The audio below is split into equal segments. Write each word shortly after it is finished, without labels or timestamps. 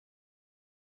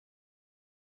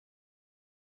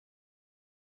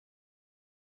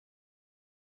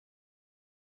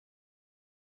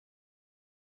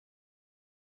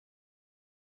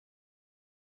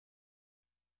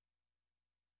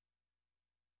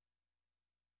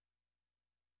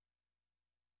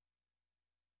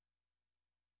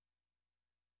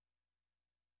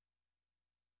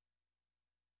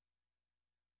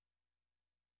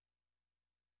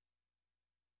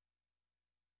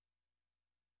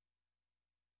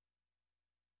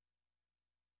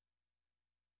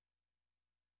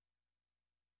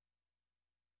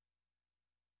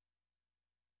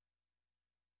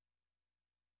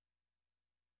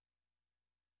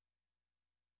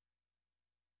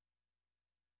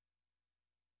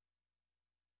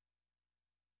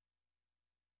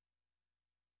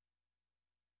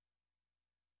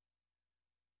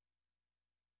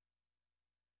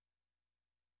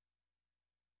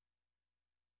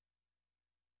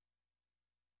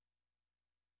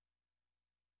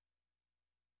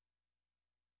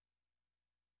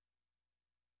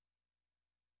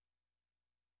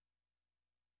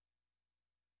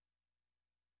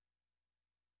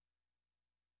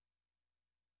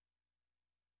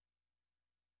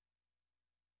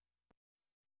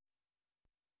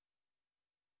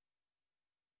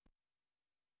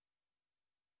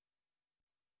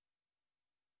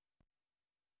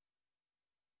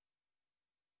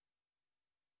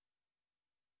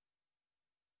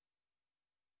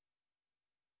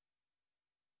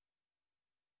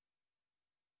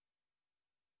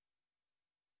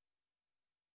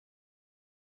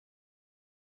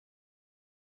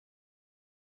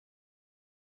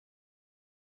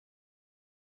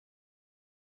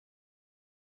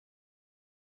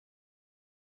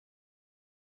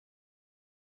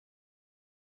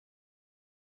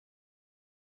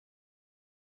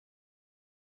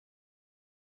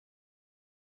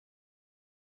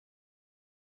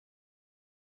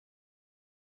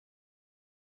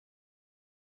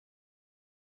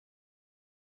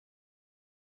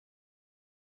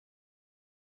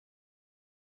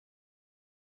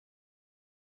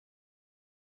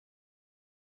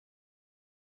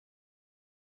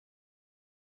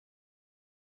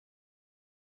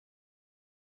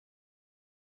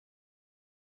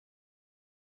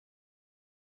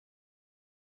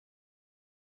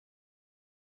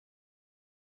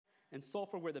and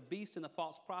sulfur where the beast and the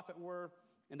false prophet were,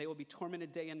 and they will be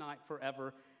tormented day and night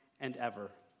forever and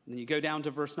ever. And then you go down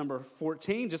to verse number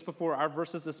 14, just before our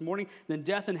verses this morning. Then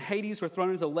death and Hades were thrown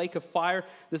into the lake of fire.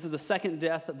 This is the second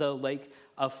death, the lake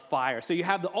of fire. So you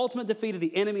have the ultimate defeat of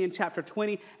the enemy in chapter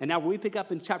 20. And now when we pick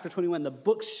up in chapter 21, the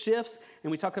book shifts and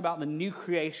we talk about the new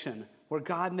creation, where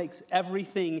God makes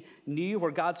everything new,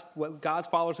 where God's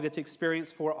followers will get to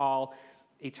experience for all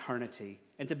eternity.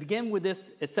 And to begin with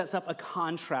this, it sets up a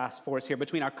contrast for us here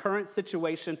between our current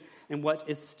situation and what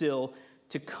is still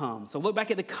to come. So look back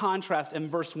at the contrast in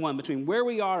verse 1 between where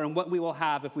we are and what we will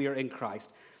have if we are in Christ.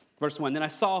 Verse 1, then I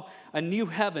saw a new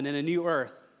heaven and a new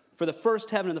earth, for the first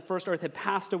heaven and the first earth had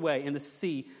passed away, and the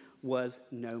sea was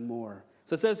no more.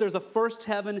 So it says there's a first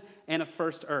heaven and a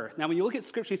first earth. Now when you look at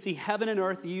Scripture, you see heaven and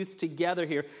earth used together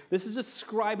here. This is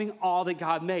describing all that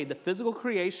God made, the physical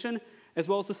creation as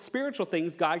well as the spiritual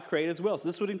things God created as well. So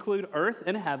this would include earth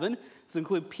and heaven. This would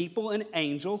include people and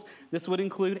angels. This would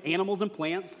include animals and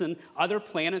plants and other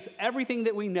planets. Everything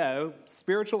that we know,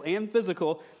 spiritual and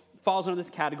physical, falls under this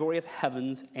category of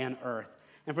heavens and earth.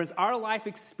 And friends, our life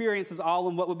experience is all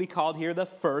in what would be called here the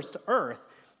first earth.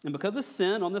 And because of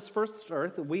sin on this first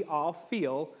earth, we all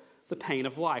feel the pain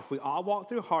of life. We all walk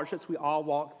through hardships. We all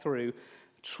walk through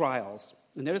trials.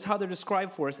 And notice how they're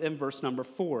described for us in verse number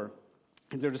 4.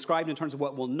 And they're described in terms of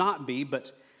what will not be,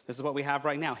 but this is what we have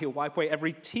right now. He'll wipe away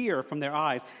every tear from their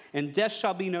eyes, and death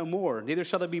shall be no more. Neither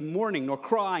shall there be mourning, nor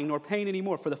crying, nor pain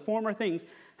anymore, for the former things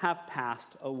have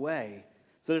passed away.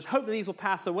 So there's hope that these will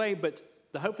pass away, but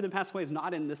the hope for them to pass away is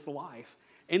not in this life.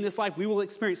 In this life, we will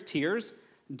experience tears,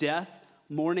 death,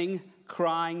 mourning,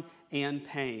 crying, and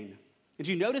pain. Did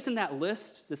you notice in that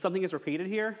list that something is repeated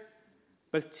here?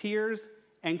 Both tears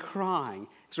and crying.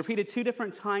 It's repeated 2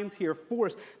 different times here for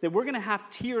us that we're going to have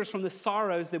tears from the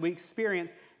sorrows that we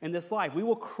experience in this life. We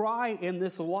will cry in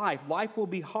this life. Life will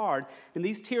be hard. And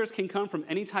these tears can come from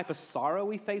any type of sorrow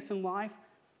we face in life.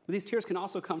 But these tears can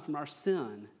also come from our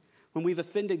sin. When we've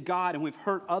offended God and we've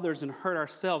hurt others and hurt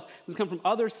ourselves. This come from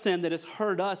other sin that has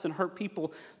hurt us and hurt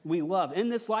people we love. In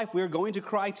this life, we're going to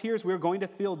cry tears. We're going to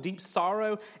feel deep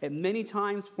sorrow at many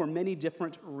times for many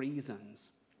different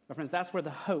reasons. My friends, that's where the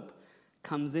hope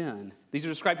comes in. These are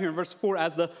described here in verse 4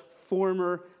 as the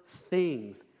former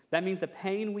things. That means the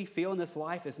pain we feel in this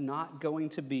life is not going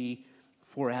to be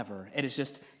forever. It is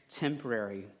just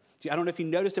temporary. I don't know if you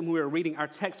noticed it when we were reading, our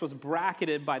text was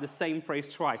bracketed by the same phrase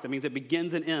twice. That means it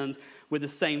begins and ends with the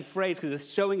same phrase because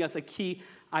it's showing us a key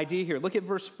idea here. Look at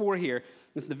verse 4 here.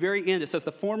 It's the very end. It says,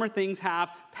 the former things have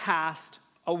passed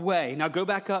away. Now go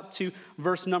back up to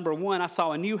verse number 1. I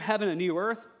saw a new heaven, a new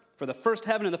earth. For the first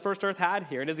heaven and the first earth had,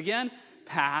 here it is again,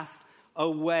 passed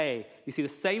away. You see the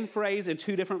same phrase in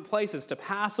 2 different places. To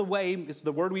pass away is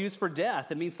the word we use for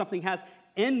death. It means something has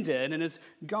ended and is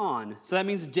gone. So that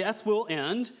means death will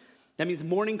end. That means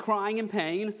mourning, crying, and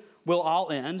pain will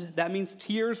all end. That means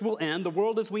tears will end. The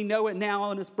world as we know it now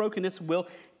and its brokenness will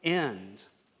end.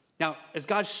 Now, as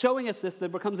God's showing us this, there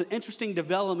becomes an interesting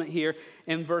development here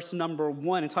in verse number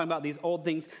 1 and talking about these old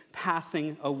things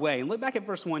passing away. And look back at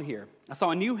verse 1 here. I saw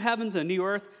a new heavens and a new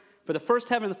earth, for the first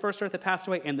heaven and the first earth had passed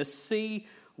away, and the sea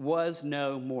was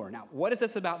no more. Now, what is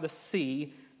this about the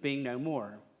sea being no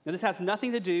more? Now, this has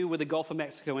nothing to do with the Gulf of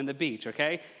Mexico and the beach,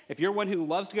 okay? If you're one who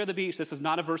loves to go to the beach, this is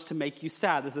not a verse to make you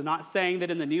sad. This is not saying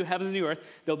that in the new heavens and new earth,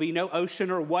 there'll be no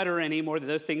ocean or water anymore, that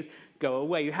those things go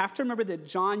away. You have to remember that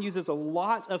John uses a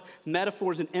lot of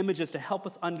metaphors and images to help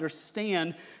us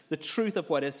understand the truth of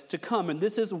what is to come. And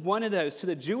this is one of those. To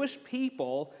the Jewish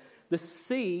people, the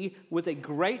sea was a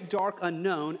great dark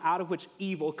unknown out of which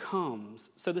evil comes.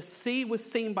 So the sea was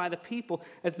seen by the people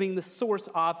as being the source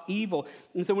of evil.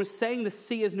 And so we're saying the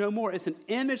sea is no more. It's an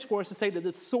image for us to say that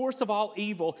the source of all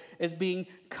evil is being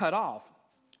cut off.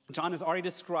 John has already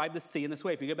described the sea in this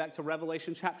way. If you go back to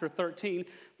Revelation chapter 13,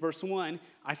 verse 1,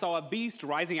 I saw a beast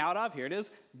rising out of, here it is,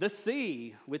 the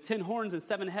sea, with 10 horns and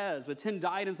 7 heads, with 10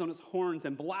 diadems on its horns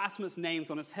and blasphemous names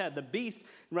on its head. The beast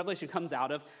in Revelation comes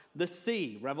out of the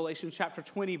sea. Revelation chapter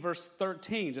 20, verse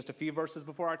 13, just a few verses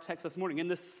before our text this morning. And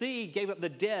the sea gave up the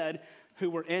dead who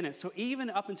were in it. So even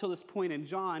up until this point in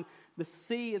John, the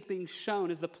sea is being shown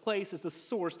as the place, as the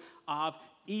source of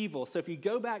evil. So if you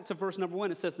go back to verse number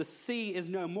 1, it says the sea is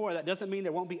no more. That doesn't mean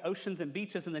there won't be oceans and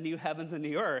beaches in the new heavens and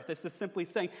new earth. It's just simply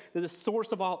saying that the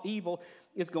source of all evil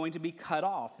is going to be cut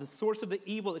off. The source of the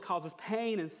evil that causes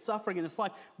pain and suffering in this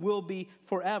life will be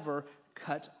forever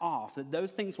cut off. That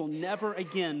those things will never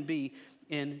again be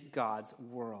in God's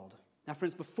world. Now,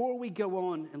 friends, before we go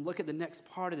on and look at the next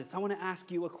part of this, I want to ask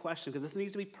you a question because this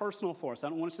needs to be personal for us. I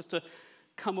don't want us just to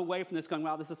come away from this going,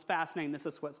 wow, this is fascinating. This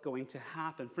is what's going to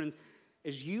happen. Friends,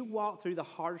 as you walk through the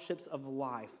hardships of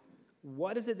life,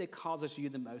 what is it that causes you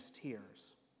the most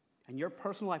tears? In your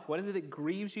personal life, what is it that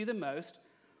grieves you the most?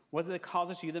 What is it that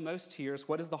causes you the most tears?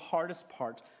 What is the hardest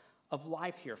part of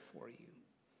life here for you?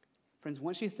 Friends,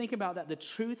 once you think about that, the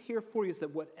truth here for you is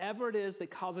that whatever it is that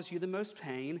causes you the most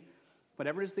pain,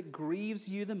 whatever it is that grieves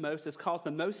you the most, has caused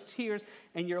the most tears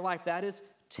in your life, that is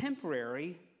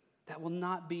temporary. That will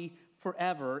not be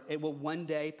forever. It will one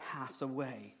day pass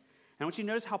away. And I want you to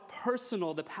notice how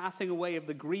personal the passing away of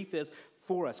the grief is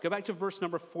for us. Go back to verse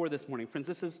number 4 this morning. Friends,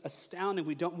 this is astounding.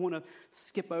 We don't want to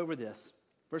skip over this.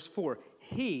 Verse 4,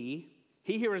 He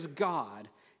here is God.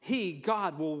 He,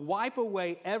 God, will wipe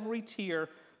away every tear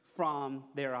from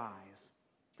their eyes.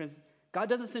 Friends, God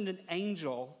doesn't send an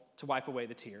angel to wipe away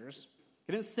the tears.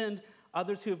 He didn't send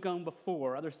others who have gone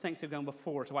before, other saints who have gone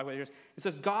before to wipe away their tears. It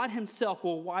says God himself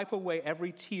will wipe away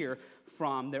every tear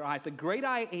from their eyes. The great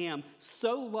I Am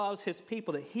so loves his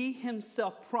people that he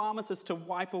himself promises to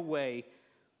wipe away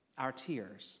our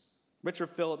tears.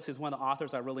 Richard Phillips is one of the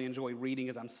authors I really enjoy reading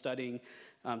as I'm studying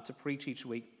to preach each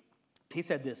week. He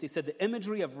said this. He said, the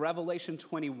imagery of Revelation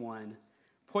 21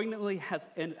 poignantly has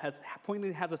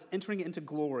us entering into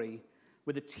glory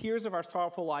with the tears of our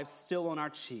sorrowful lives still on our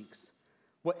cheeks.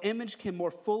 What image can more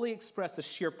fully express the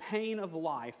sheer pain of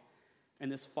life in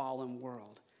this fallen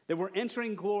world? That we're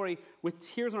entering glory with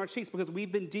tears on our cheeks because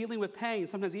we've been dealing with pain,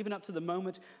 sometimes even up to the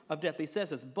moment of death. He says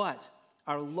this, but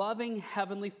our loving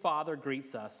Heavenly Father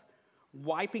greets us,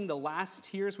 wiping the last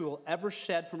tears we will ever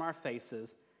shed from our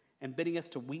faces and bidding us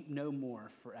to weep no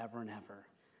more forever and ever.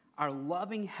 Our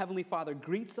loving Heavenly Father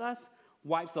greets us,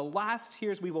 wipes the last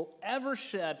tears we will ever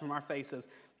shed from our faces,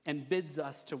 and bids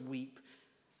us to weep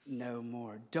no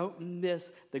more. Don't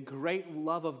miss the great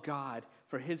love of God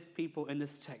for his people in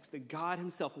this text, that God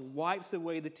himself wipes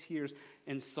away the tears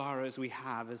and sorrows we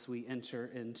have as we enter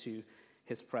into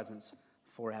his presence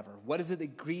forever. What is it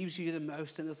that grieves you the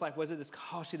most in this life? What is it that's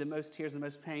caused you the most tears and the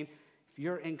most pain? If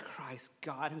you're in Christ,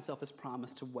 God himself has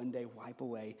promised to one day wipe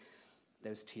away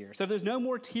those tears. So if there's no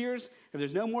more tears, if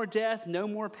there's no more death, no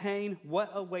more pain,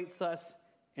 what awaits us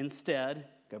instead?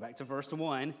 Go back to verse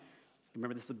 1.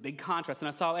 Remember, this is a big contrast. And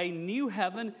I saw a new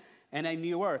heaven and a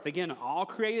new earth. Again, all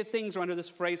created things are under this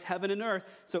phrase, heaven and earth.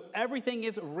 So everything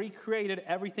is recreated.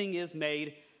 Everything is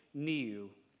made new.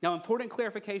 Now, important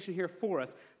clarification here for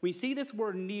us. When you see this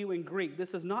word new in Greek,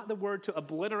 this is not the word to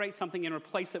obliterate something and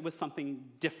replace it with something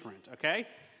different, okay?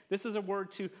 This is a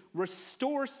word to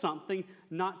restore something,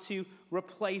 not to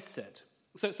replace it.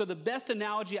 So the best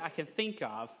analogy I can think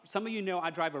of, some of you know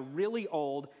I drive a really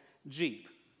old Jeep.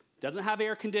 Doesn't have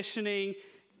air conditioning.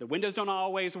 The windows don't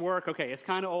always work. Okay, it's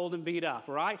kind of old and beat up,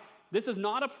 right? This is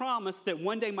not a promise that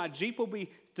one day my Jeep will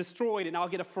be destroyed and I'll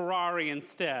get a Ferrari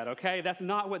instead, okay? That's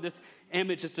not what this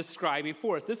image is describing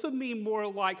for us. This would mean more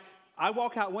like I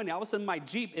walk out one day, all of a sudden my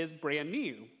Jeep is brand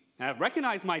new. And I've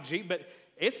recognized my Jeep, but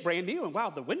it's brand new, and wow,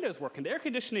 the windows work, and the air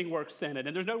conditioning works in it,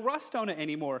 and there's no rust on it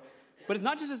anymore. But it's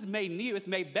not just it's made new, it's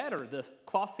made better. The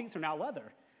cloth seats are now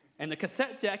leather. And the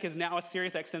cassette deck is now a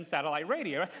Sirius XM satellite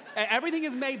radio. And everything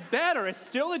is made better. It's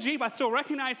still a Jeep. I still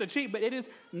recognize the Jeep, but it is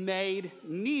made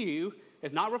new.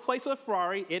 It's not replaced with a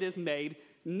Ferrari. It is made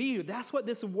new. That's what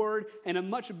this word, in a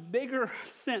much bigger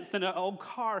sense than an old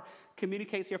car,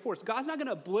 communicates here for us. God's not going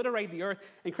to obliterate the earth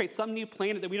and create some new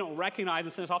planet that we don't recognize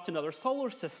and send us off to another solar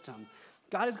system.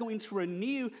 God is going to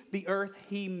renew the earth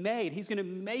he made. He's going to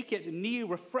make it new,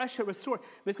 refresh it, restore it.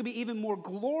 But it's going to be even more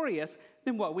glorious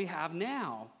than what we have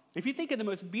now. If you think of the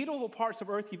most beautiful parts of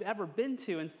earth you've ever been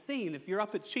to and seen, if you're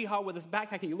up at Cheehaw with this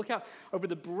backpack and you look out over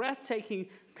the breathtaking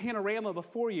panorama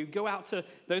before you, go out to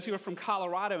those who are from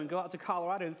Colorado and go out to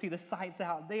Colorado and see the sights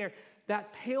out there,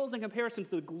 that pales in comparison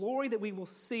to the glory that we will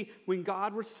see when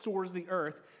God restores the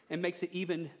earth and makes it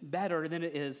even better than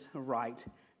it is right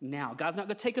now. God's not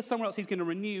going to take us somewhere else. He's going to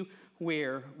renew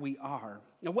where we are.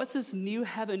 Now, what's this new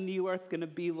heaven, new earth going to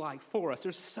be like for us?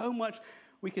 There's so much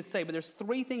we could say, but there's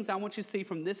three things I want you to see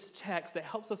from this text that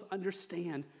helps us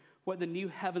understand what the new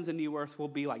heavens and new earth will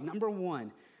be like. Number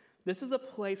one, this is a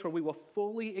place where we will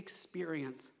fully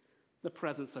experience the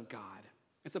presence of God.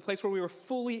 It's a place where we will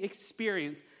fully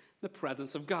experience the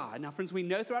presence of God. Now, friends, we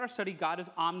know throughout our study God is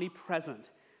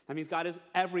omnipresent. That means God is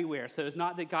everywhere. So it's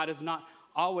not that God is not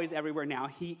always everywhere now.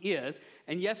 He is.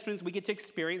 And yes, friends, we get to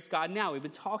experience God now. We've been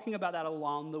talking about that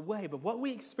along the way. But what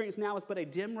we experience now is but a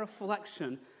dim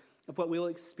reflection of what we will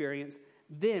experience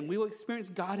then. We will experience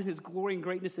God in his glory and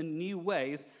greatness in new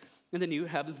ways in the new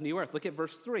heavens, new earth. Look at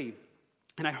verse 3.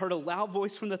 And I heard a loud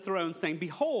voice from the throne saying,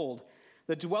 behold,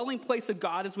 the dwelling place of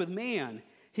God is with man.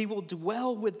 He will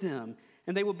dwell with them,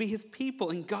 and they will be his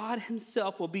people, and God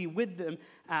himself will be with them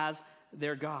as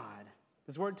their God.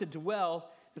 This word to dwell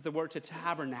is the word to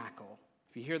tabernacle.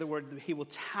 If you hear the word, he will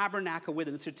tabernacle with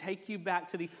them. This should take you back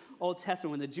to the Old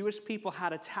Testament when the Jewish people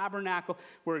had a tabernacle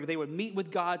where they would meet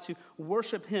with God to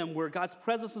worship him, where God's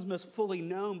presence was most fully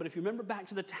known. But if you remember back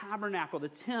to the tabernacle, the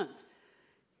tent,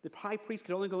 the high priest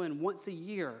could only go in once a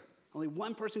year. Only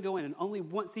one person go in, and only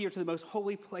once a year to the most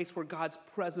holy place where God's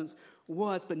presence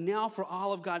was. But now for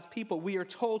all of God's people, we are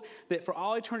told that for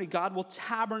all eternity, God will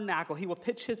tabernacle. He will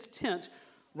pitch his tent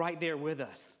right there with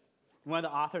us. One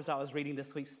of the authors I was reading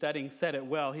this week studying said it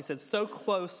well. He said, so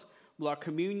close will our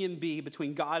communion be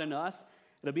between God and us,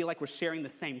 it'll be like we're sharing the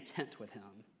same tent with him.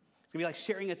 It's going to be like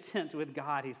sharing a tent with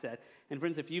God, he said. And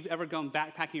friends, if you've ever gone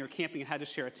backpacking or camping and had to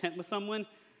share a tent with someone,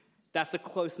 that's the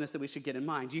closeness that we should get in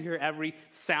mind. Do you hear every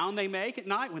sound they make at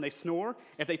night when they snore?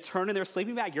 If they turn in their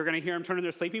sleeping bag, you're going to hear them turn in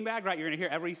their sleeping bag, right? You're going to hear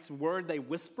every word they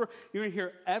whisper. You're going to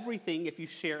hear everything if you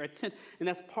share a tent. And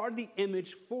that's part of the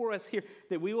image for us here,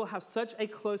 that we will have such a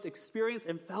close experience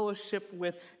and fellowship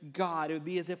with God. It would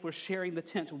be as if we're sharing the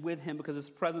tent with him because his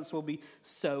presence will be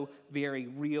so very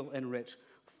real and rich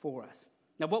for us.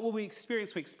 Now, what will we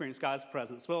experience? We experience God's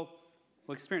presence. Well,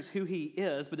 we'll experience who he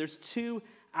is, but there's two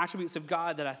attributes of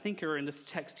God that I think are in this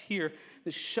text here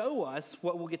that show us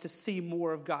what we'll get to see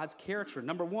more of God's character.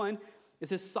 Number one is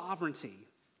his sovereignty.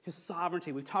 His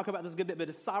sovereignty. We've talked about this a good bit, but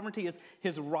his sovereignty is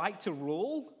his right to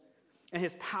rule and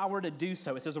his power to do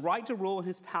so. It's his right to rule and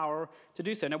his power to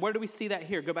do so. Now, where do we see that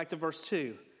here? Go back to verse 2.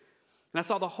 And I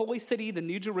saw the holy city, the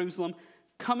New Jerusalem,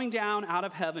 coming down out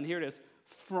of heaven. Here it is,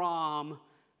 from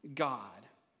God.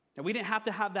 Now, we didn't have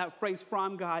to have that phrase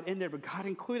from God in there, but God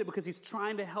included it because he's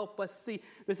trying to help us see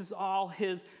this is all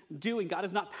his doing. God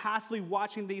is not passively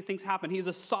watching these things happen. He is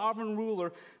a sovereign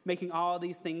ruler making all of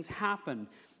these things happen.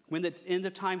 When the end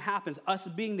of time happens, us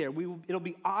being there, it'll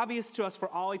be obvious to us for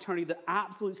all eternity the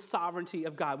absolute sovereignty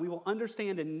of God. We will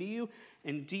understand in new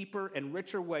and deeper and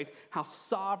richer ways how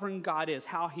sovereign God is,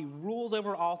 how he rules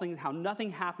over all things, how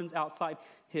nothing happens outside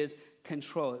his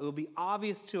control. It will be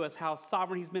obvious to us how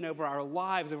sovereign he's been over our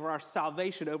lives, over our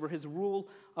salvation, over his rule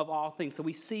of all things. So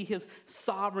we see his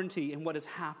sovereignty in what is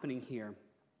happening here.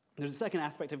 There's a second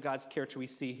aspect of God's character we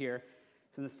see here.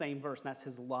 It's in the same verse, and that's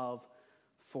his love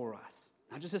for us.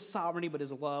 Not just his sovereignty, but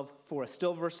his love for us.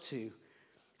 Still verse 2.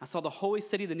 I saw the holy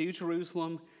city, the New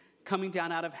Jerusalem, coming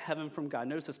down out of heaven from God.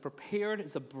 Notice this, prepared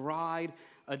as a bride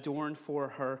adorned for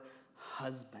her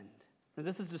husband. Now,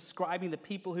 this is describing the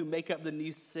people who make up the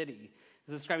new city.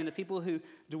 This is describing the people who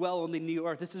dwell on the new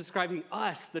earth. This is describing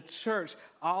us, the church,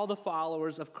 all the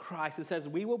followers of Christ. It says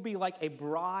we will be like a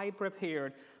bride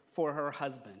prepared for her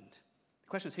husband. The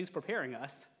question is, who's preparing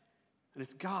us? And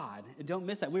it's God. And don't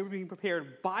miss that. We're being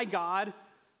prepared by God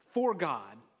for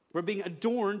God. We're being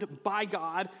adorned by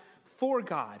God for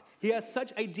God. He has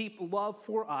such a deep love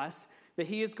for us that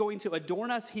he is going to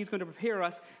adorn us. He's going to prepare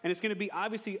us. And it's going to be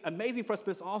obviously amazing for us,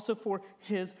 but it's also for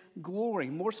his glory.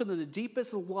 More so than the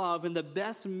deepest love and the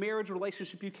best marriage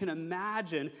relationship you can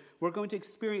imagine, we're going to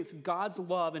experience God's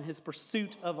love and his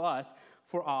pursuit of us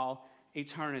for all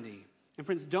eternity. And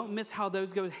friends, don't miss how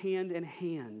those go hand in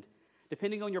hand.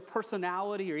 Depending on your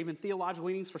personality or even theological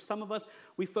leanings, for some of us,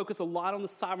 we focus a lot on the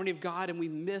sovereignty of God and we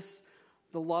miss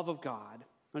the love of God.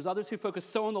 There's others who focus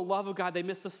so on the love of God, they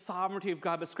miss the sovereignty of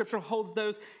God. But Scripture holds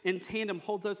those in tandem,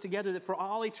 holds those together, that for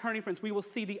all eternity, friends, we will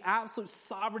see the absolute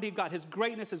sovereignty of God, his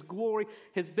greatness, his glory,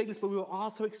 his bigness, but we will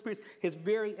also experience his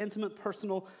very intimate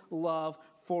personal love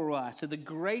for us. So the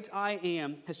great I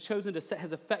Am has chosen to set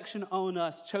his affection on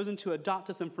us, chosen to adopt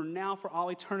us, and for now, for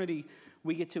all eternity,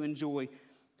 we get to enjoy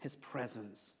his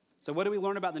presence. So what do we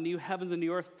learn about the new heavens and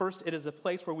new earth? First, it is a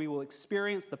place where we will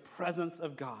experience the presence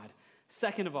of God.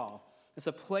 Second of all, it's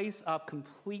a place of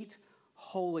complete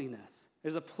holiness.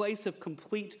 There's a place of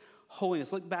complete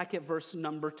holiness. Look back at verse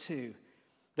number 2. It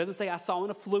doesn't say I saw an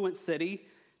affluent city.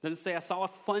 It doesn't say I saw a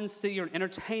fun city or an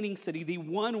entertaining city. The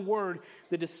one word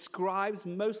that describes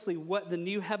mostly what the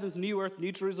new heavens, new earth,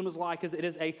 New Jerusalem is like is it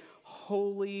is a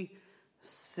holy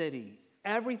city.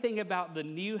 Everything about the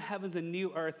new heavens and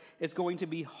new earth is going to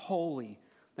be holy.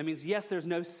 That means, yes, there's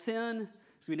no sin,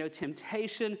 there's going to be no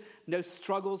temptation, no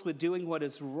struggles with doing what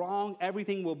is wrong.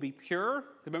 Everything will be pure.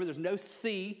 Remember, there's no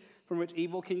sea from which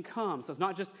evil can come. So it's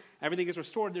not just everything is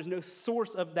restored. There's no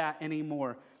source of that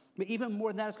anymore. But even more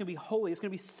than that, it's going to be holy. It's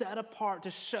going to be set apart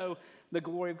to show the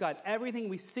glory of God. Everything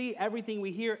we see, everything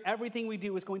we hear, everything we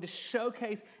do is going to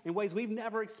showcase in ways we've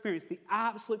never experienced the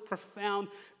absolute profound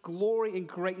glory and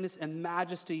greatness and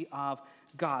majesty of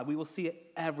God. We will see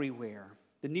it everywhere.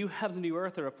 The new heavens and new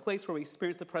earth are a place where we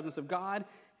experience the presence of God.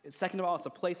 Second of all, it's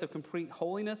a place of complete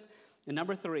holiness. And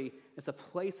number 3, it's a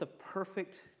place of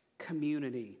perfect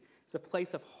community. It's a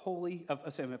place of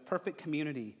perfect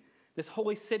community. This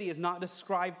holy city is not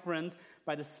described, friends,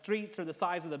 by the streets or the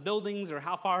size of the buildings or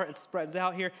how far it spreads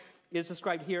out here. It's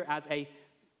described here as a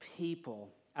people,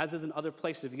 as is in other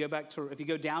places. If you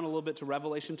go down a little bit to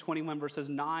Revelation 21, verses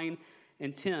 9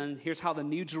 and 10, here's how the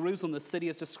New Jerusalem, the city,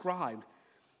 is described.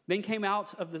 Then came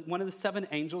out of one of the seven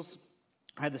angels,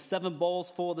 had the 7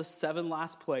 bowls full of the 7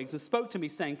 last plagues, and spoke to me,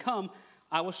 saying, "Come,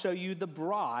 I will show you the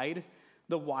bride,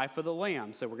 the wife of the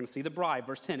Lamb." So we're going to see the bride,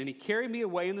 verse 10. "And he carried me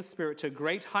away in the Spirit to a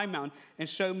great high mountain and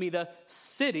showed me the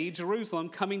city, Jerusalem,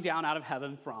 coming down out of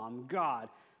heaven from God."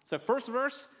 So first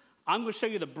verse, I'm going to show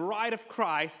you the bride of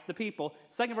Christ, the people.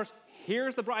 Second verse,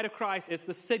 here's the bride of Christ. It's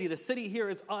the city. The city here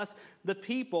is us, the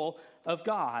people of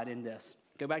God in this.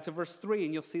 Go back to verse 3,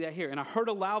 and you'll see that here. "And I heard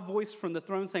a loud voice from the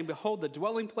throne saying, 'Behold, the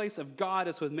dwelling place of God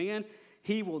is with man.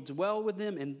 He will dwell with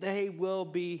them, and they will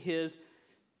be his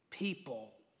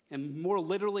people.'" And more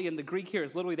literally in the Greek here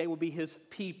is literally, they will be his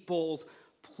peoples,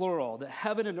 plural. That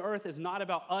heaven and earth is not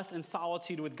about us in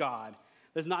solitude with God.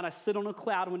 There's not a sit on a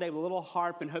cloud one day with a little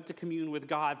harp and hope to commune with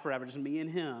God forever, just me and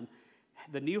him.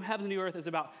 The new heavens and new earth is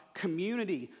about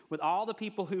community with all the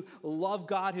people who love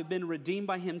God, who've been redeemed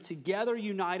by him, together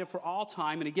united for all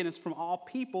time. And again, it's from all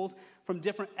peoples, from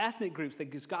different ethnic groups,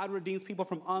 because God redeems people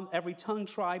from every tongue,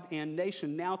 tribe, and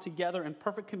nation, now together in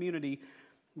perfect community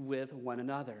with one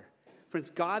another. Friends,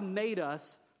 God made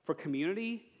us for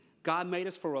community. God made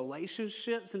us for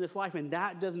relationships in this life, and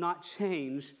that does not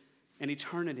change in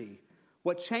eternity.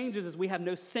 What changes is we have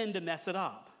no sin to mess it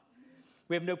up.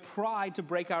 We have no pride to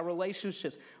break our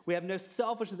relationships. We have no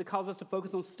selfishness that causes us to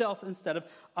focus on self instead of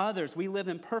others. We live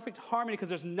in perfect harmony because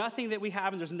there's nothing that we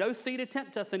have, and there's no sea to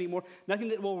tempt us anymore, nothing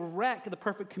that will wreck the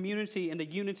perfect community and the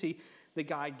unity that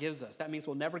God gives us. That means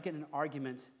we'll never get in an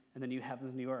argument in the new heavens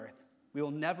and new earth. We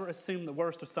will never assume the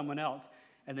worst of someone else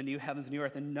in the new heavens and new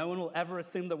earth, and no one will ever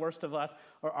assume the worst of us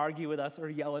or argue with us or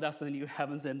yell at us in the new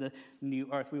heavens and the new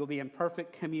earth. We will be in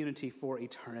perfect community for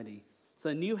eternity. So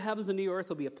the new heavens and new earth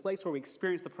will be a place where we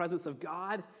experience the presence of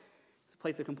God. It's a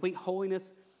place of complete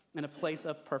holiness and a place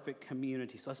of perfect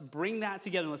community. So let's bring that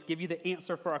together and let's give you the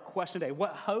answer for our question today.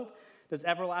 What hope does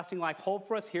everlasting life hold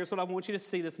for us? Here's what I want you to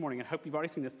see this morning. I hope you've already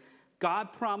seen this.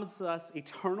 God promises us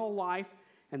eternal life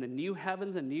and the new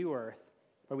heavens and new earth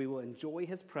where we will enjoy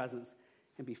his presence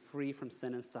and be free from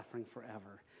sin and suffering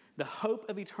forever. The hope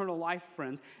of eternal life,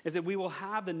 friends, is that we will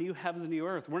have the new heavens and new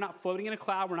earth. We're not floating in a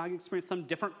cloud. We're not going to experience some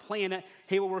different planet.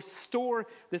 He will restore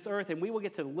this earth, and we will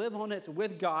get to live on it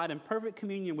with God in perfect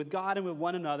communion with God and with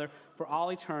one another for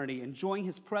all eternity, enjoying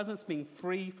his presence, being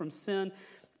free from sin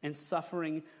and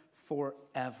suffering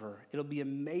forever. It'll be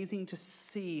amazing to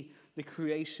see the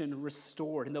creation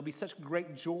restored, and there'll be such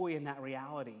great joy in that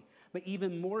reality. But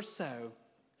even more so,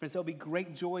 friends, there'll be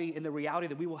great joy in the reality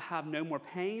that we will have no more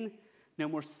pain, no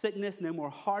more sickness, no more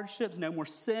hardships, no more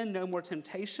sin, no more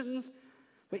temptations.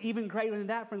 But even greater than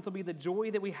that, friends, will be the joy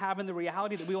that we have in the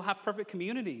reality that we will have perfect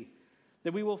community,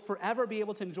 that we will forever be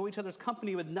able to enjoy each other's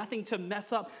company with nothing to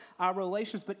mess up our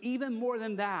relations. But even more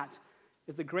than that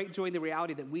is the great joy in the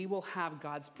reality that we will have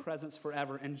God's presence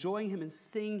forever, enjoying him and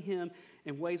seeing him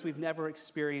in ways we've never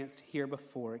experienced here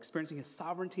before, experiencing his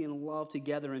sovereignty and love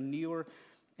together in newer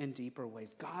and deeper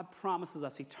ways. God promises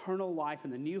us eternal life in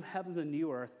the new heavens and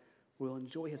new earth. We'll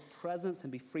enjoy his presence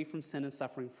and be free from sin and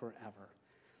suffering forever.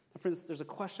 Now, friends, there's a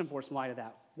question for us in light of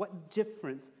that. What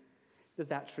difference does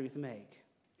that truth make?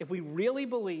 If we really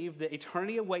believe that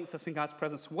eternity awaits us in God's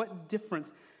presence, what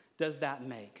difference does that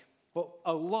make? Well,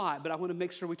 a lot, but I want to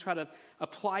make sure we try to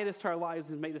apply this to our lives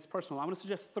and make this personal. I want to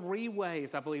suggest 3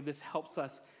 ways I believe this helps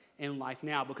us in life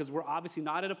now, because we're obviously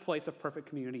not at a place of perfect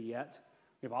community yet.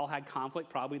 We've all had conflict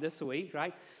probably this week,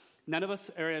 right? None of us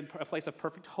are in a place of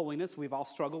perfect holiness. We've all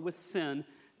struggled with sin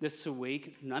this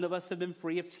week. None of us have been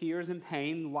free of tears and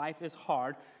pain. Life is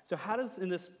hard. So how does, in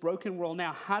this broken world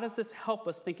now, how does this help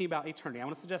us thinking about eternity? I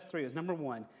want to suggest 3 ways. Number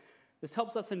 1, this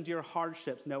helps us endure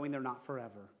hardships knowing they're not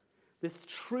forever. This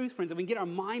truth, friends, if we can get our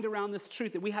mind around this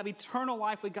truth, that we have eternal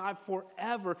life with God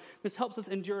forever, this helps us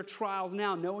endure trials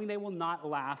now, knowing they will not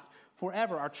last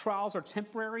forever. Our trials are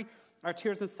temporary. Our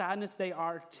tears and sadness, they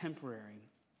are temporary.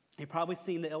 You've probably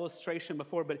seen the illustration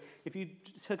before, but if you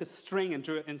took a string and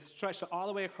drew it and stretched it all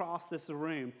the way across this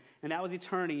room, and that was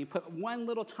eternity, you put one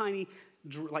little tiny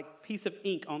piece of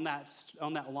ink on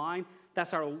that line,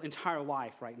 that's our entire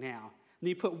life right now. And then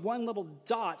you put one little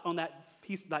dot on that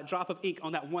drop of ink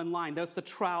on that one line. Those are the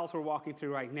trials we're walking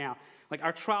through right now. Like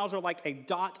our trials are like a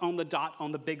dot on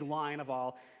the big line of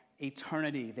all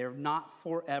eternity. They're not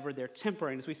forever. They're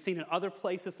temporary. And as we've seen in other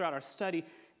places throughout our study,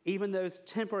 even those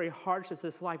temporary hardships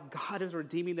of this life, God is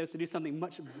redeeming those to do something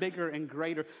much bigger and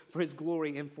greater for his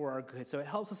glory and for our good. So it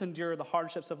helps us endure the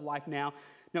hardships of life now,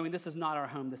 knowing this is not our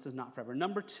home, this is not forever.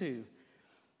 Number two,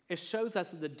 it shows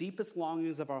us that the deepest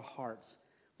longings of our hearts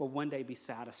will one day be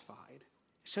satisfied.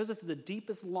 It shows us that the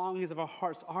deepest longings of our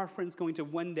hearts are, friends, going to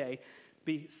one day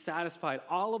be satisfied.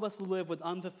 All of us live with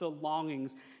unfulfilled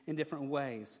longings in different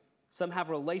ways. Some have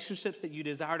relationships that you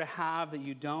desire to have that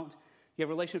you don't. You have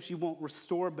relationships you won't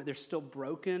restore, but they're still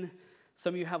broken.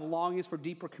 Some of you have longings for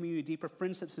deeper community, deeper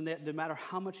friendships, and that no matter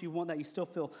how much you want that, you still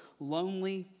feel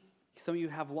lonely. Some of you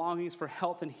have longings for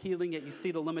health and healing, yet you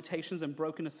see the limitations and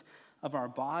brokenness of our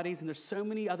bodies. And there's so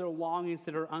many other longings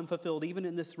that are unfulfilled, even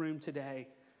in this room today.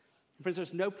 Friends,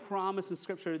 there's no promise in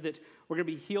Scripture that we're going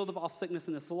to be healed of all sickness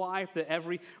in this life, that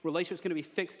every relationship is going to be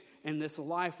fixed in this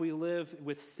life. We live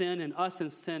with sin and us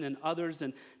and sin and others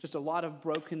and just a lot of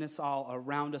brokenness all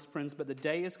around us, friends. But the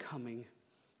day is coming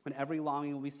when every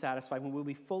longing will be satisfied, when we'll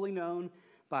be fully known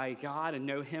by God and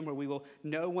know Him, where we will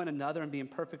know one another and be in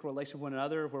perfect relationship with one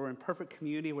another, where we're in perfect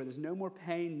community, where there's no more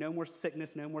pain, no more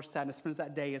sickness, no more sadness. Friends,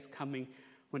 that day is coming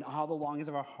when all the longings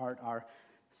of our heart are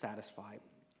satisfied.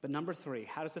 But number three,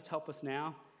 how does this help us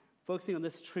now? Focusing on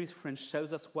this truth, friends,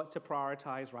 shows us what to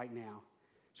prioritize right now.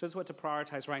 Shows us what to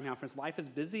prioritize right now. Friends, life is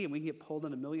busy and we can get pulled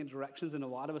in a million directions, and a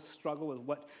lot of us struggle with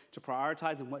what to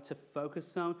prioritize and what to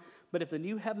focus on. But if the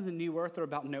new heavens and new earth are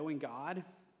about knowing God,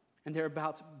 and they're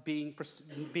about being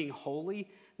holy,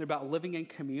 they're about living in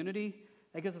community,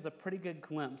 that gives us a pretty good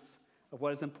glimpse of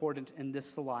what is important in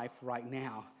this life right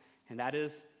now, and that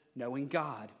is knowing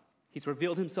God. He's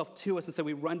revealed Himself to us, and so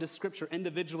we run to Scripture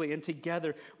individually and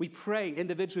together. We pray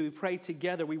individually, we pray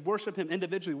together. We worship Him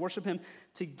individually, worship Him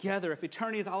together. If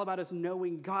eternity is all about us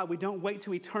knowing God, we don't wait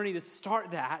till eternity to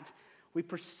start that. We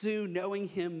pursue knowing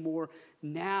Him more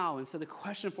now. And so the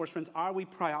question for us, friends, are we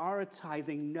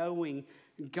prioritizing knowing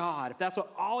God? If that's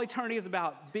what all eternity is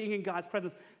about, being in God's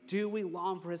presence, do we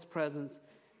long for His presence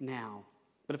now?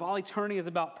 But if all eternity is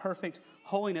about perfect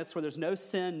holiness, where there's no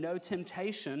sin, no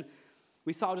temptation,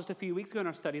 we saw just a few weeks ago in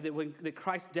our study that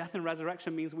Christ's death and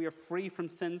resurrection means we are free from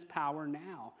sin's power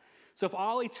now. So if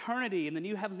all eternity in the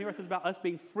new heavens and earth is about us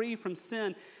being free from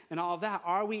sin and all of that,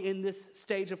 are we in this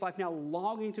stage of life now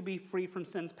longing to be free from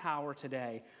sin's power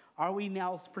today? Are we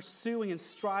now pursuing and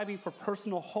striving for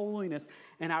personal holiness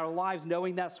in our lives,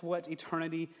 knowing that's what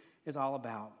eternity is all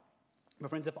about? But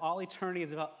friends, if all eternity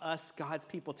is about us, God's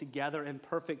people, together in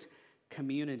perfect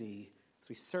community, as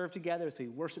we serve together, as we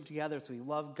worship together, as we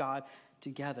love God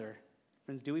together,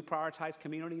 friends, do we prioritize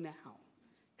community now?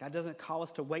 God doesn't call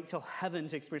us to wait till heaven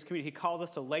to experience community. He calls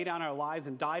us to lay down our lives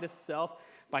and die to self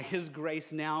by His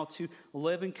grace now, to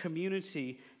live in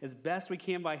community as best we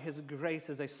can by His grace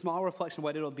as a small reflection of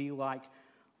what it'll be like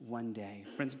one day.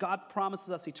 Friends, God promises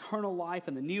us eternal life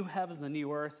in the new heavens and the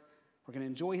new earth. We're going to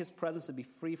enjoy His presence and be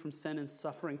free from sin and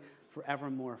suffering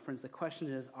forevermore. Friends, the question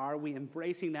is, are we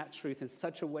embracing that truth in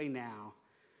such a way now,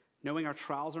 knowing our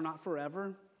trials are not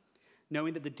forever,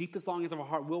 knowing that the deepest longings of our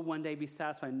heart will one day be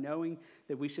satisfied, knowing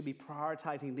that we should be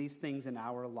prioritizing these things in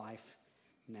our life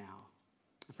now?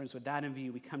 And friends, with that in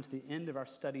view, we come to the end of our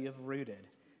study of Rooted.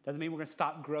 Doesn't mean we're going to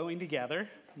stop growing together.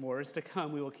 More is to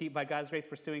come. We will keep, by God's grace,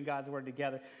 pursuing God's word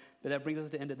together. But that brings us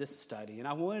to the end of this study. And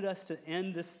I wanted us to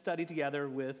end this study together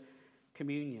with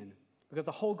communion, because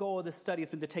the whole goal of this study has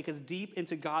been to take us deep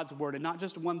into God's word, and not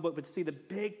just one book, but to see the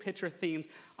big picture themes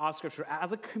of Scripture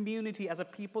as a community, as a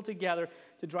people together,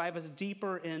 to drive us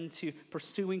deeper into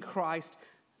pursuing Christ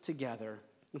together.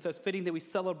 And so it's fitting that we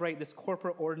celebrate this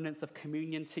corporate ordinance of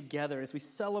communion together as we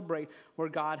celebrate where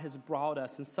God has brought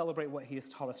us and celebrate what He has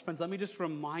taught us. Friends, let me just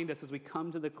remind us as we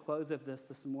come to the close of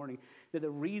this morning that the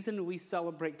reason we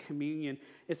celebrate communion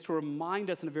is to remind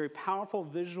us in a very powerful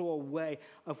visual way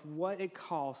of what it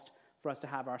cost for us to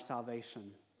have our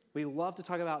salvation. We love to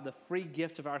talk about the free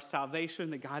gift of our salvation,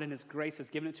 that God in His grace has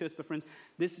given it to us. But friends,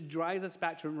 this drives us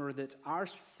back to remember that our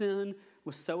sin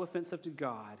was so offensive to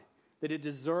God that it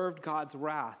deserved God's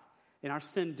wrath. And our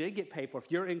sin did get paid for. If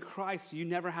you're in Christ, you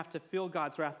never have to feel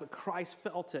God's wrath, but Christ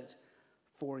felt it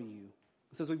for you.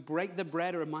 So as we break the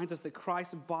bread, it reminds us that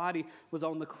Christ's body was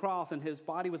on the cross and His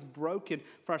body was broken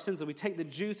for our sins. As we take the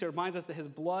juice, it reminds us that His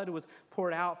blood was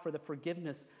poured out for the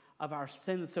forgiveness of our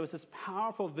sins. So it's this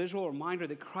powerful visual reminder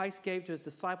that Christ gave to His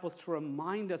disciples to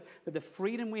remind us that the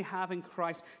freedom we have in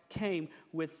Christ came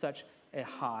with such a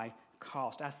high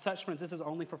cost. As such, friends, this is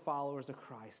only for followers of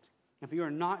Christ. If you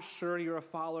are not sure you're a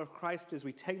follower of Christ, as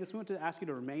we take this, we want to ask you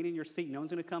to remain in your seat. No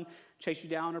one's going to come chase you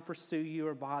down or pursue you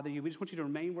or bother you. We just want you to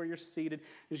remain where you're seated.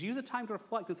 Just use a time to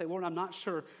reflect and say, Lord, I'm not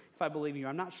sure if I believe in you.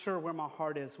 I'm not sure where my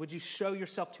heart is. Would you show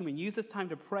yourself to me? Use this time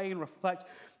to pray and reflect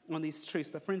on these truths.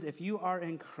 But friends, if you are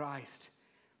in Christ,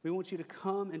 We want you to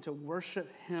come and to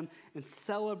worship him and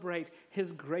celebrate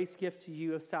his grace gift to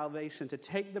you of salvation, to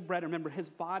take the bread, remember his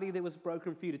body that was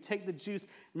broken for you, to take the juice,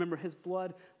 remember his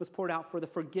blood was poured out for the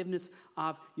forgiveness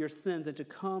of your sins, and to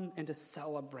come and to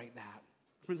celebrate that.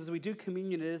 Friends, as we do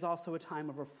communion, it is also a time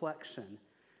of reflection.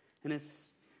 And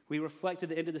as we reflect at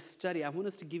the end of the study, I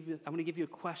want to give you a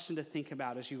question to think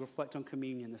about as you reflect on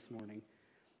communion this morning.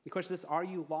 The question is, are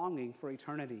you longing for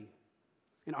eternity?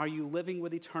 And are you living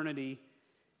with eternity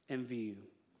in view?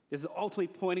 This is ultimately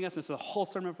pointing us, this is a whole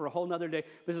sermon for a whole nother day,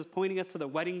 but this is pointing us to the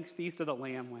wedding feast of the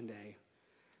Lamb one day,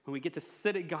 when we get to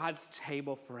sit at God's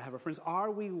table forever. Friends,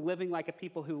 are we living like a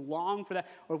people who long for that?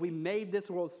 Or have we made this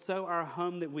world so our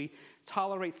home that we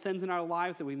tolerate sins in our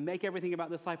lives, that we make everything about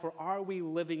this life? Or are we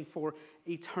living for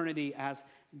eternity as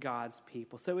God's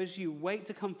people? So as you wait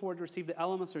to come forward to receive the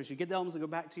elements, or as you get the elements and go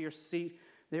back to your seat,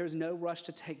 there is no rush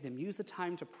to take them. Use the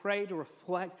time to pray, to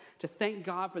reflect, to thank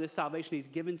God for the salvation he's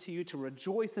given to you, to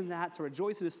rejoice in that, to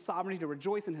rejoice in his sovereignty, to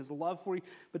rejoice in his love for you,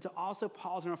 but to also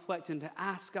pause and reflect and to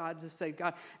ask God to say,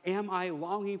 God, am I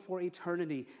longing for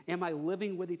eternity? Am I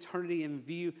living with eternity in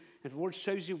view? And if the Lord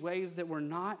shows you ways that we're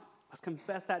not, let's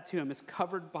confess that to him. It's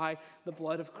covered by the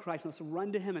blood of Christ. Let's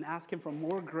run to him and ask him for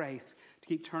more grace to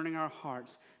keep turning our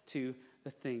hearts to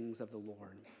the things of the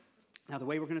Lord. Now, the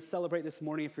way we're going to celebrate this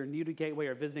morning, if you're new to Gateway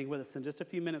or visiting with us, in just a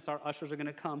few minutes, our ushers are going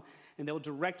to come, and they'll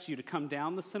direct you to come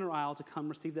down the center aisle to come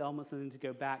receive the elements and then to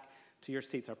go back to your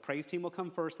seats. Our praise team will come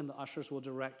first, and the ushers will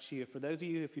direct you. For those of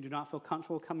you, if you do not feel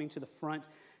comfortable coming to the front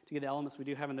to get the elements, we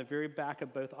do have in the very back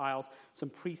of both aisles some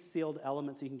pre-sealed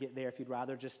elements you can get there if you'd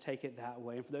rather just take it that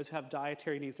way. And for those who have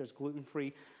dietary needs, there's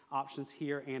gluten-free options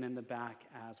here and in the back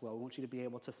as well. We want you to be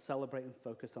able to celebrate and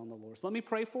focus on the Lord. So let me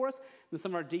pray for us, and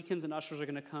some of our deacons and ushers are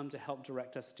going to come to help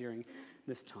direct us during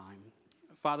this time.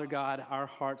 Father God, our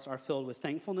hearts are filled with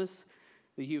thankfulness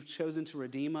that you've chosen to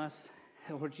redeem us.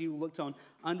 Lord, you looked on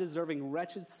undeserving,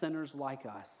 wretched sinners like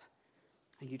us,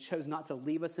 and you chose not to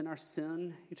leave us in our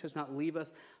sin. You chose not to leave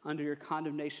us under your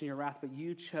condemnation, your wrath, but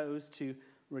you chose to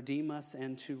redeem us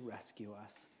and to rescue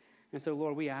us. And so,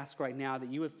 Lord, we ask right now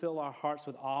that you would fill our hearts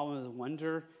with awe and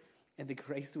wonder at the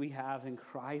grace we have in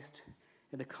Christ,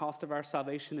 at the cost of our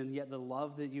salvation, and yet the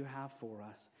love that you have for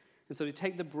us. And so we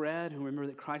take the bread and remember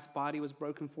that Christ's body was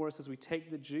broken for us. As we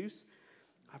take the juice,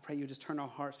 I pray you just turn our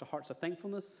hearts to hearts of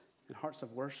thankfulness and hearts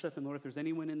of worship. And Lord, if there's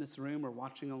anyone in this room or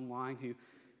watching online who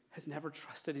has never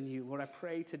trusted in you, Lord, I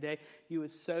pray today you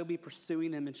would so be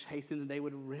pursuing them and chasing them, they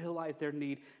would realize their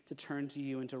need to turn to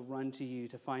you and to run to you,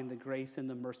 to find the grace and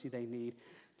the mercy they need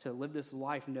to live this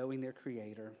life knowing their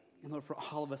Creator. And Lord, for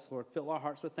all of us, Lord, fill our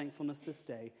hearts with thankfulness this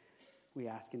day. We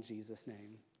ask in Jesus'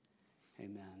 name.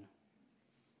 Amen.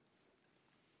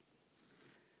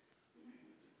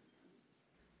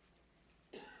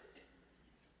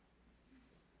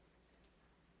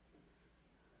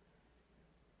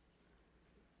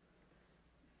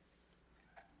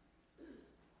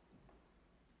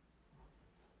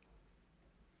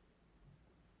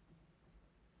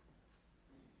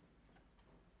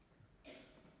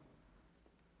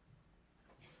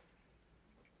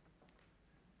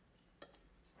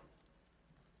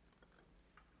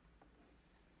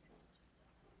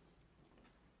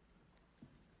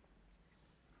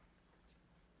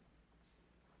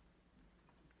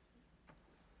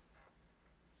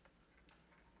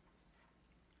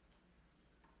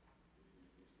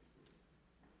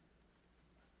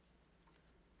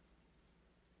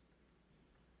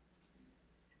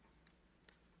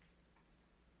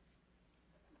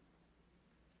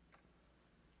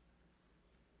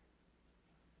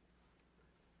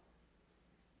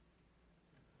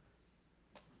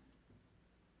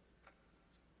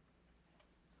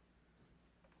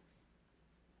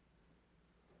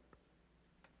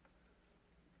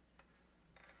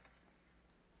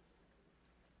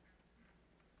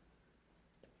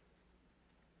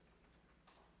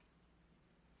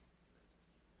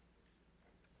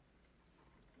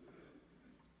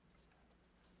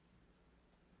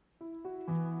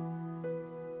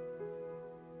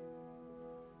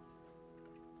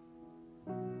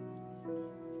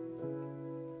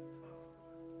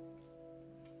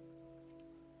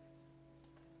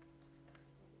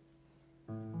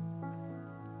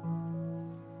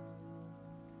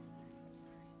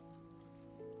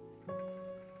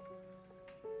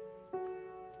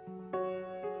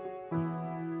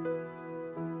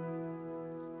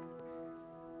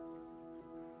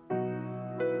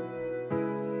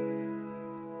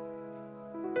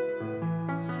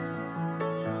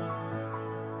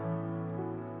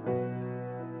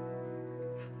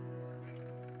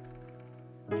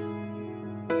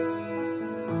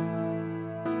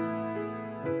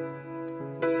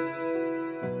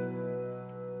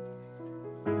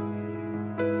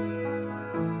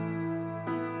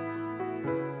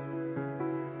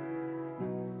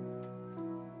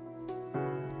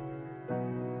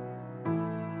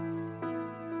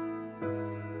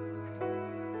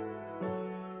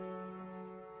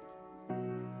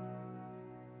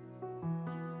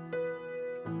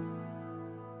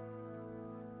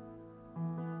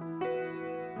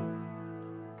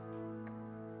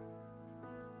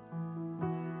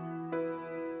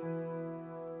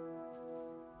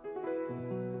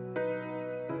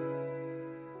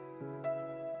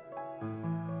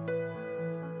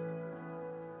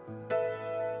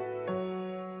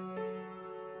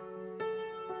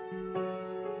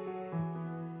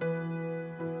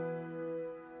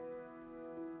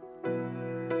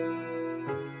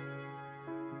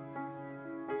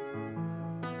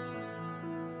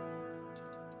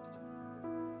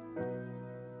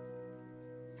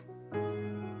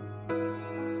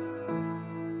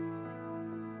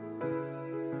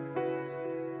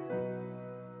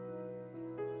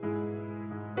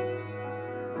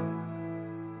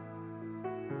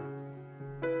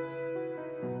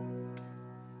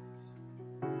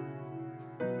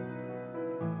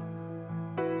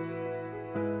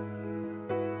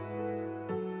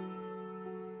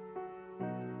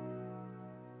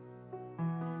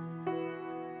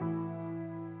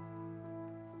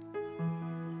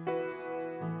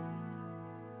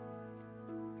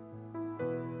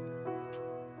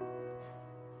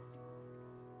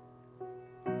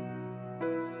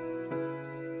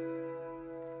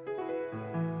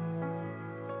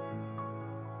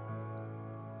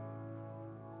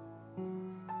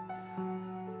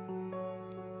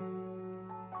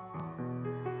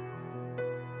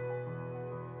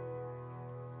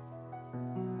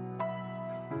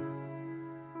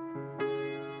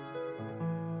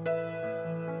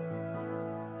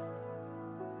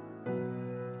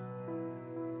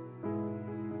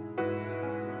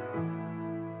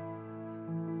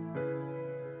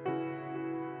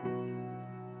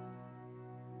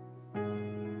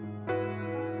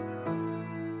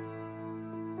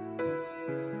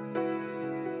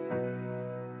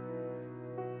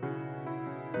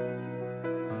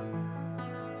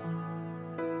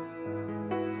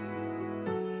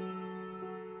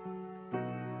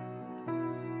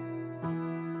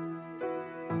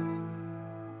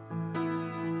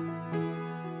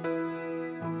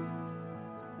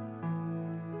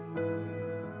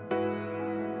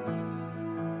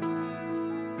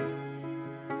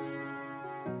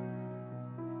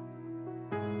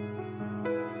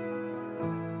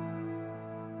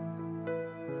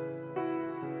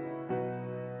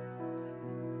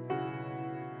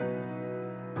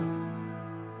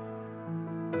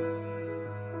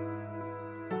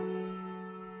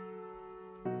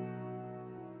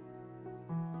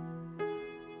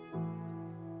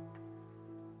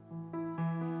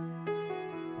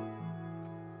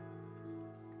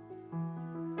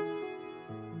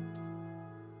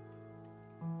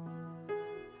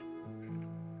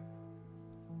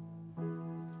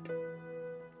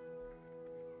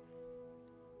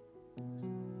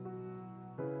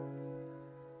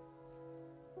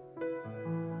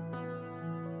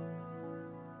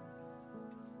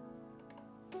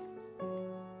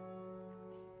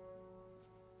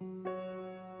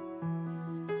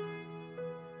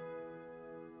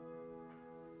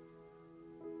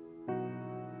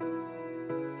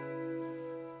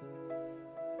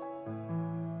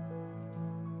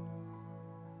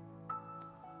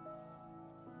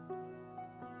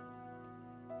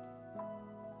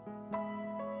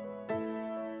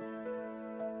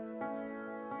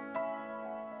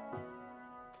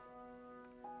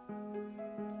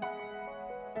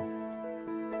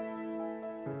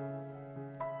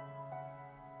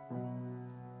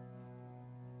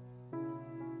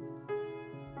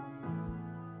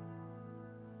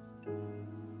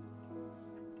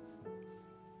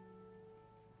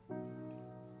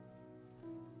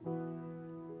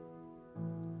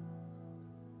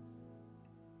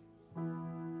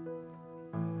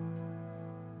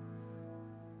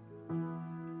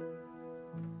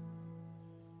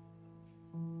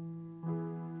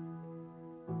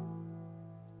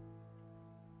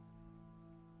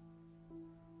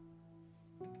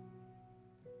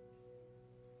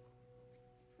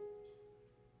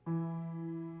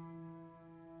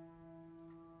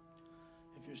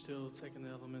 you're still taking the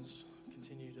elements,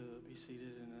 continue to be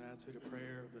seated in an attitude of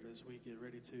prayer. But as we get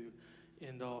ready to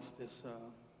end off this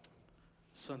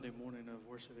Sunday morning of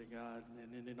worshiping God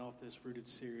and ending off this Rooted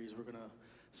series, we're going to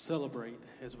celebrate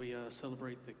as we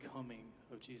celebrate the coming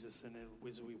of Jesus and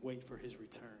as we wait for his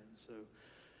return. So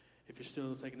if you're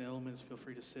still taking the elements, feel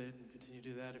free to sit and continue to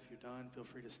do that. If you're done, feel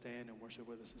free to stand and worship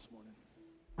with us this morning.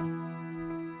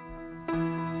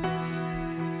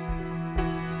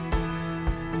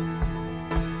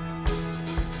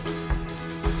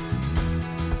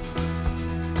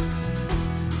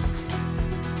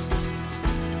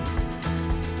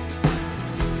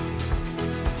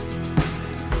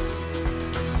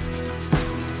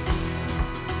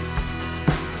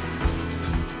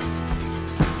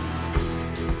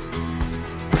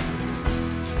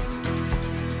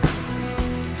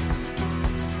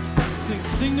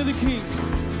 Sing to the King.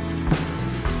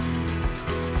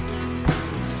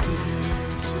 Sing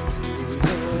to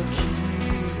the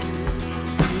King.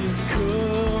 He's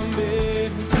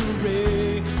coming to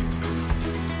reign.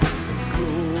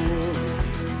 Glory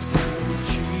to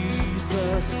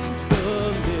Jesus, the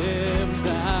Lamb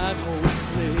that was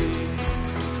slain.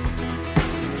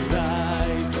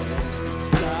 Life and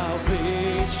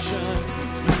salvation,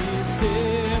 his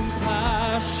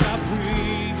empire shall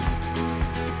bring.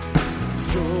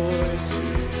 Joy to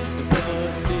the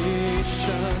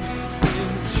nations in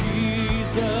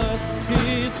Jesus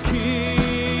is King.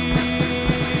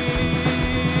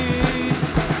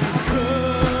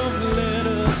 Come, let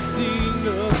us sing a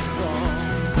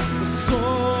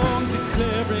song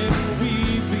declaring we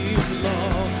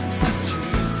belong to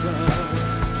Jesus.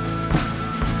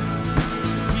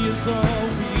 He is all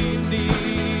we need.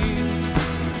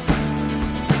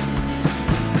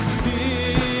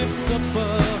 Lift up a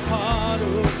heart of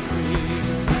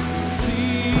praise.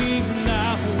 Sing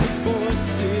now with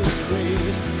voices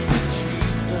raised to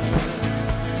Jesus.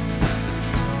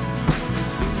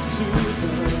 Sing to the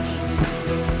King.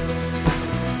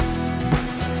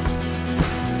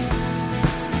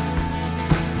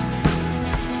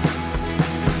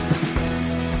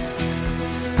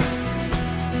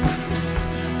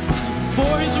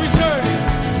 For his returning.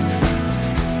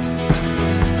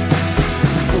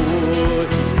 For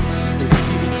his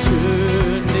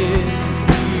returning,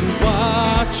 we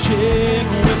watching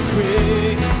with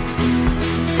pray.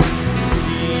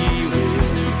 We will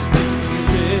be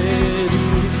ready,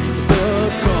 the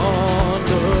dawn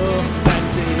of that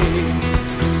day.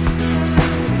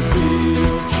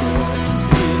 We'll join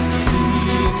in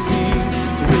singing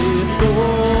with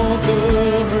all the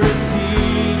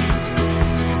redeemed.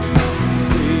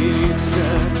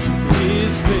 Satan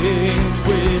is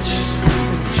vanquished,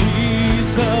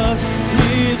 Jesus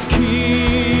is King.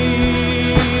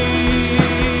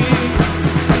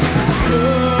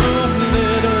 Come,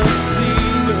 let us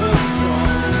sing a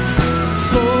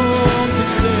song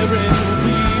declaring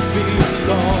we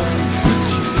belong to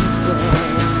Jesus.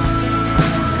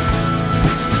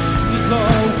 He's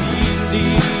all we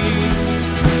need.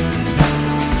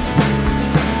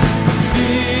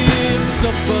 Lift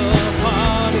up a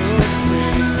heart of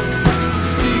praise.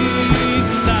 Sing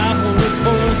now with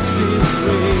voices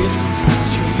raised to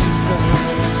Jesus.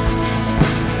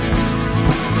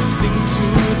 Sing to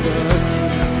the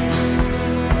King.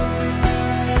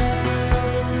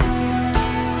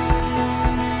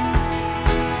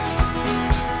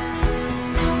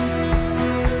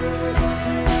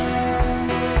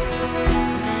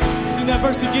 Sing that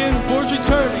verse again. For his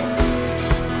returning.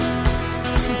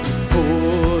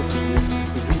 For his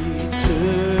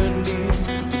returning,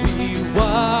 we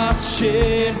watch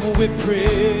and we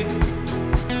pray.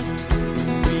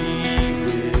 We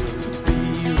will be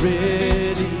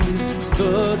ready,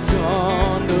 the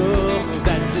dawn of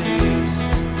that day.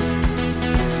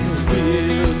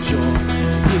 We'll join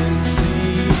in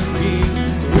singing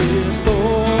with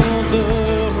all the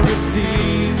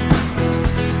redeemed.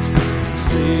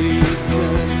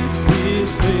 Satan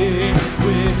is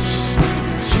vanquished,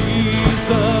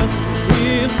 Jesus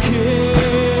is King.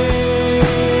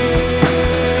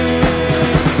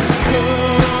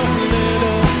 Come, let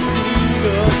us sing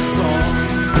a song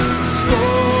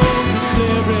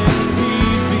declaring we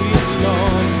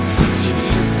belong to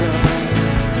Jesus.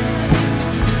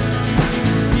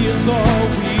 He is all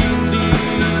we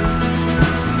need.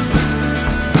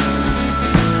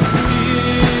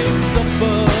 Lift up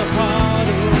a heart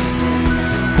of praise.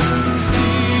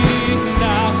 Sing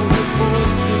now with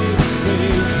voices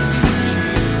raised to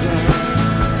Jesus.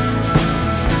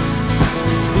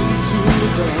 Sing to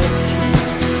the King.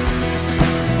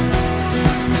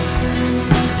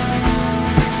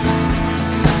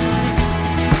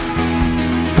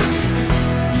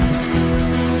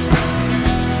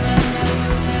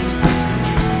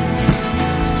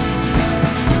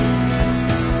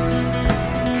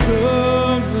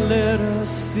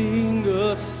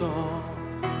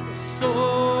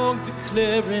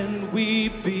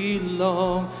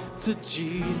 to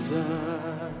Jesus,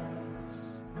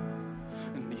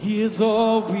 and He is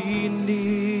all we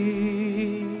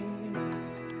need.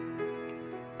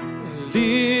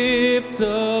 Lift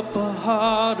up a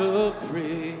heart of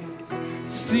praise,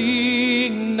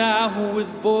 sing now with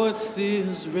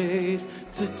voices raised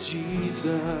to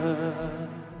Jesus,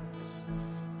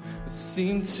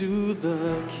 sing to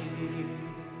the King.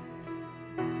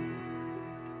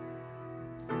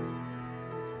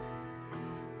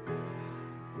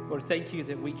 Lord, thank you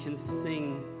that we can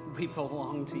sing, we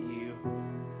belong to you.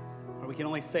 Or we can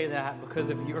only say that because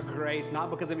of your grace, not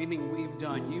because of anything we've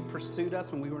done. You pursued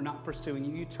us when we were not pursuing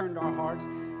you. You turned our hearts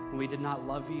when we did not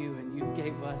love you, and you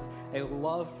gave us a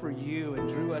love for you and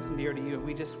drew us near to you. And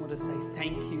we just want to say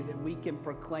thank you that we can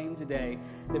proclaim today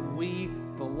that we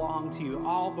belong to you,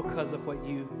 all because of what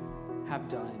you have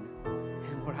done.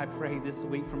 And Lord, I pray this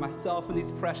week for myself and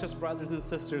these precious brothers and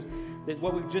sisters that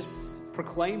what we've just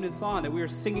proclaimed in song, that we are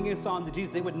singing a song to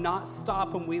Jesus, they would not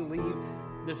stop when we leave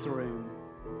this room.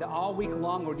 That all week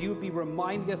long, Lord, you would be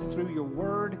reminding us through your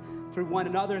word, through one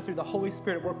another, through the Holy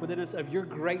Spirit at work within us of your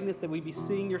greatness, that we'd be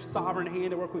seeing your sovereign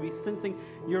hand at work, we'd be sensing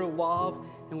your love,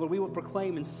 and Lord, we would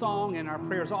proclaim in song and our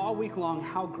prayers all week long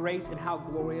how great and how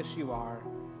glorious you are.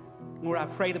 Lord, I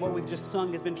pray that what we've just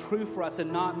sung has been true for us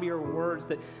and not mere words,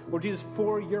 that, Lord Jesus,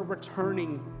 for your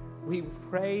returning, we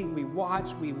pray, we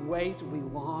watch, we wait, we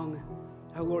long.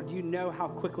 Oh, Lord, you know how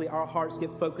quickly our hearts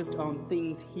get focused on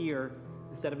things here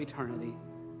instead of eternity.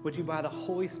 Would you, by the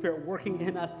Holy Spirit working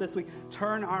in us this week,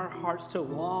 turn our hearts to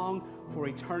long for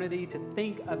eternity, to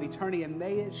think of eternity, and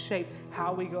may it shape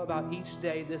how we go about each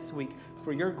day this week.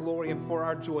 For your glory and for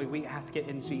our joy, we ask it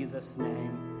in Jesus'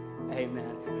 name.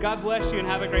 Amen. God bless you and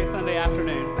have a great Sunday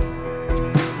afternoon.